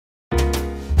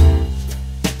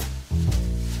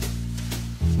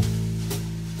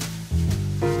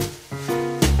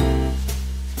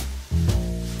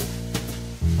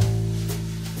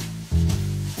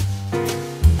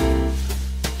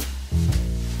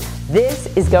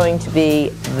This is going to be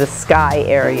the sky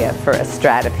area for a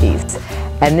strata piece.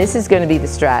 And this is going to be the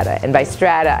strata. And by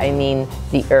strata, I mean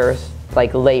the earth,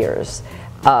 like layers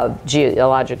of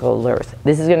geological earth.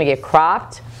 This is going to get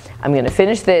cropped. I'm going to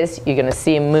finish this. You're going to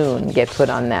see a moon get put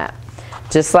on that.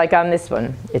 Just like on this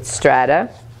one. It's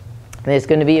strata. There's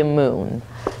going to be a moon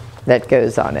that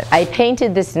goes on it. I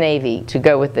painted this navy to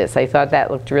go with this. I thought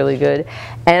that looked really good.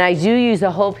 And I do use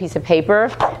a whole piece of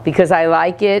paper because I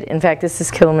like it. In fact, this is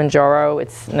Kilimanjaro.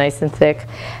 It's nice and thick.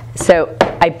 So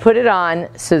I put it on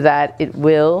so that it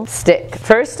will stick.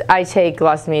 First, I take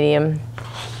gloss medium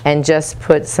and just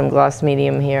put some gloss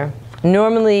medium here.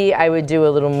 Normally, I would do a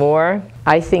little more.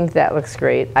 I think that looks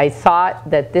great. I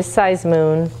thought that this size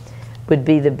moon would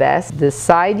be the best. The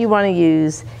side you want to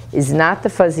use is not the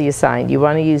fuzziest side. You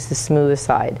want to use the smoother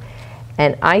side.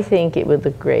 And I think it would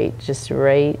look great just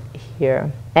right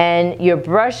here. And your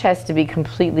brush has to be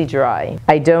completely dry.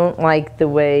 I don't like the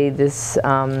way this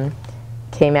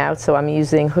came out, so I'm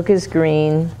using Hooker's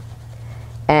Green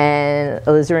and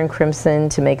alizarin crimson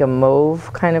to make a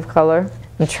mauve kind of color.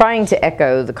 I'm trying to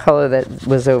echo the color that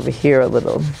was over here a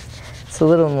little. It's a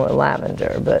little more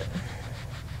lavender, but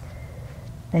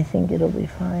I think it'll be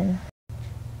fine.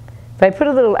 If I put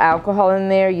a little alcohol in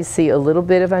there, you see a little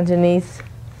bit of underneath.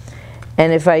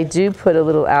 And if I do put a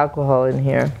little alcohol in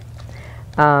here,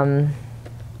 you know,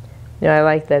 I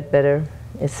like that better.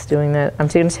 It's doing that. I'm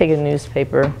going to take a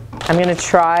newspaper. I'm going to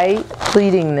try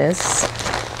pleating this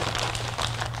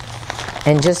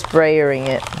and just sprayering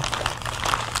it.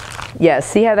 Yeah,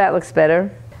 see how that looks better?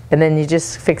 And then you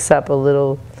just fix up a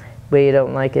little where you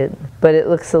don't like it. But it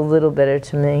looks a little better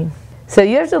to me. So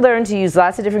you have to learn to use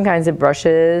lots of different kinds of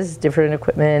brushes, different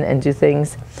equipment, and do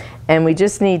things. And we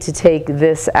just need to take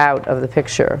this out of the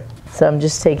picture. So I'm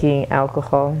just taking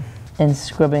alcohol and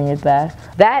scrubbing it back.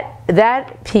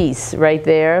 That piece right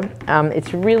there,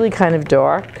 it's really kind of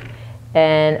dark.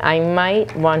 And I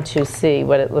might want to see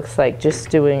what it looks like just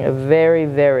doing a very,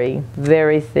 very,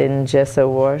 very thin gesso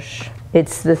wash.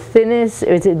 It's the thinnest,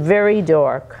 it's very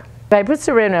dark. If I put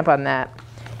saran wrap on that,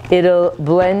 it'll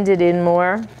blend it in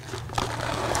more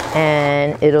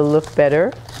and it'll look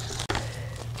better.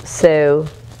 So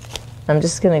I'm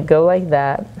just going to go like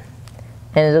that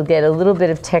and it'll get a little bit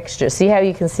of texture. See how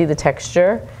you can see the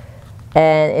texture?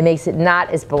 And it makes it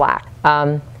not as black.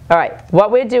 All right,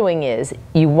 what we're doing is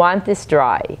you want this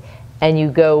dry and you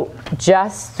go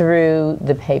just through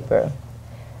the paper.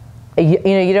 You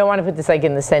know, you don't want to put this like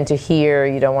in the center here,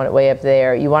 you don't want it way up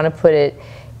there. You want to put it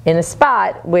in a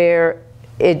spot where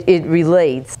it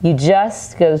relates. You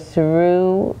just go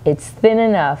through, it's thin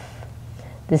enough,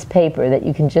 this paper, that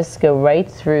you can just go right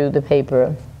through the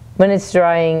paper. When it's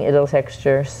drying, it'll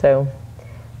texture, so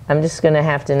I'm just going to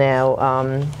have to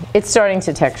now, it's starting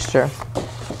to texture.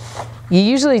 You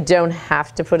usually don't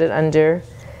have to put it under,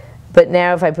 but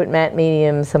now if I put matte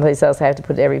medium someplace else, I have to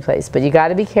put it every place. But you got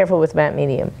to be careful with matte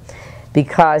medium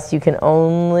because you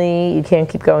can't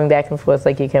keep going back and forth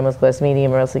like you can with gloss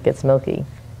medium or else it gets milky.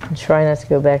 And try not to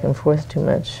go back and forth too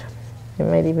much. I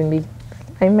might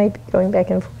be going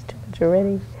back and forth too much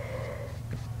already,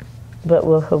 but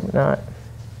we'll hope not.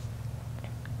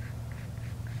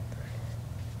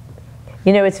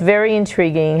 You know, it's very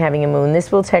intriguing having a moon.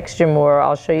 This will texture more.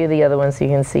 I'll show you the other one so you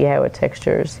can see how it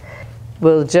textures.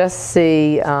 We'll just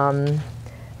see the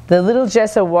little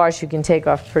gesso wash you can take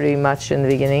off pretty much in the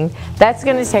beginning. That's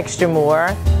going to texture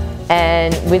more.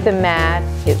 And with a matte,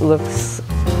 it looks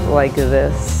like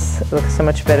this. It looks so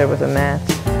much better with a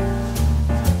matte.